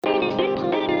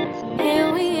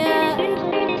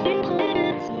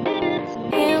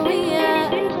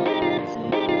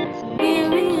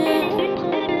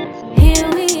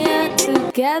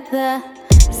together,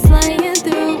 slaying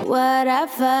through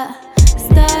whatever.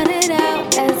 Started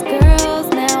out as girls,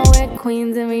 now we're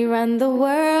queens and we run the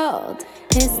world.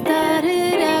 It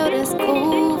started out as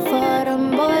cool for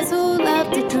them boys who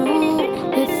love to drool.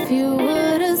 If you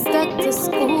would've stuck to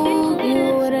school,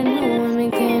 you would've knew when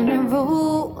we came to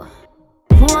rule.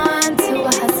 1, 2,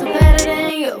 I hustle better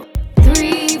than you.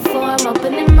 3, 4, I'm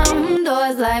opening my own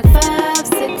doors. Like 5,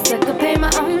 6, I could pay my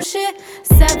own shit.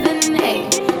 7,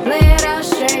 8, lay it out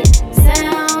straight.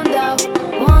 Sound off.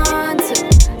 1, 2,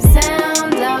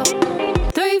 sound off.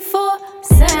 3, 4,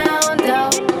 sound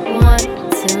off. 1,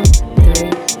 2,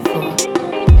 3, 4.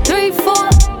 3, 4.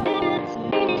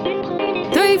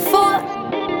 3, 4.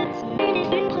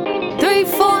 3,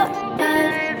 4.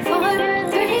 5, 4,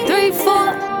 3, 3,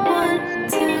 4. 1,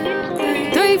 2,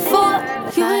 3, 3, 4.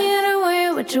 You ain't gotta worry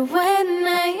what your wedding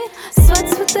night.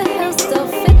 Sweats with the hell still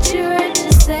fit you right,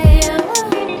 just say oh.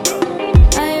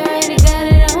 I already got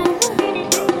it on.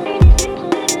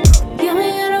 You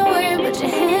ain't gotta worry about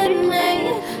your head night.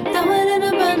 Throw it in a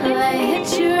bundle, I hit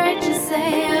you right, just say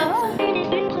oh.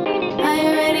 I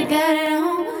already got it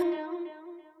on.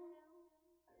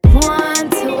 1,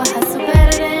 2, I hustle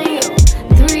better than you.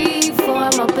 3, 4,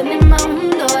 I'm opening my own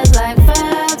doors. Like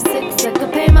 5, 6, I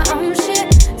could pay my own shit.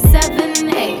 7,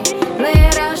 8, lay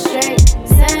it out straight.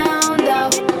 Sound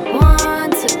off.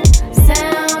 1, 2,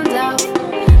 sound off.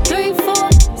 3,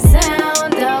 4,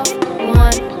 sound off.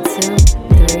 1, 2,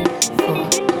 3, 4.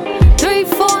 3,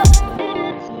 4.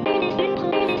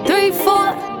 3,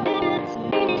 4.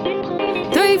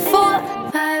 3, 4.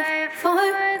 5,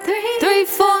 4, 3, 3,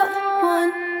 4.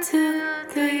 1, 2,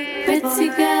 3. We're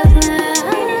together.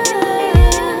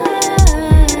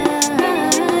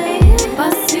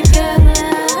 Us together.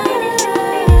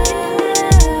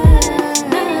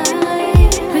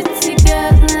 We're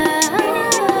together.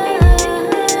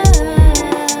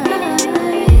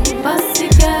 Us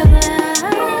together.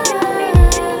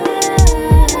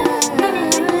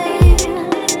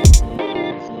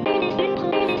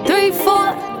 3,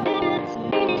 4.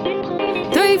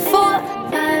 3, 4.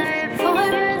 5,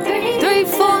 4, 3, 3,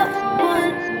 4.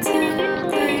 1, 2,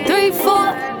 3, 3, 4.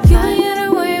 You ain't gotta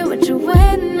worry what your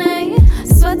wedding night.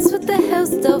 Sweats with the hell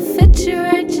still fit you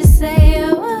right, just say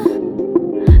oh.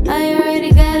 I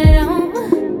already got it on.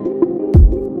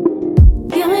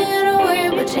 You ain't gotta worry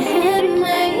about your head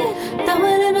night. Throw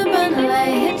it in a bundle, I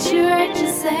hit you right,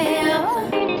 just say oh.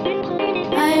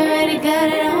 I already got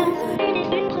it on.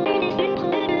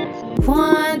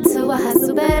 1, 2, I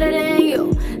hustle better than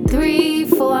you. 3,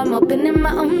 4, I'm opening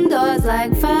my own doors.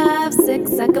 Like 5,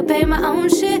 6, I could pay my own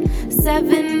shit.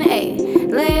 7, 8,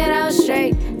 lay it out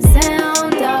straight.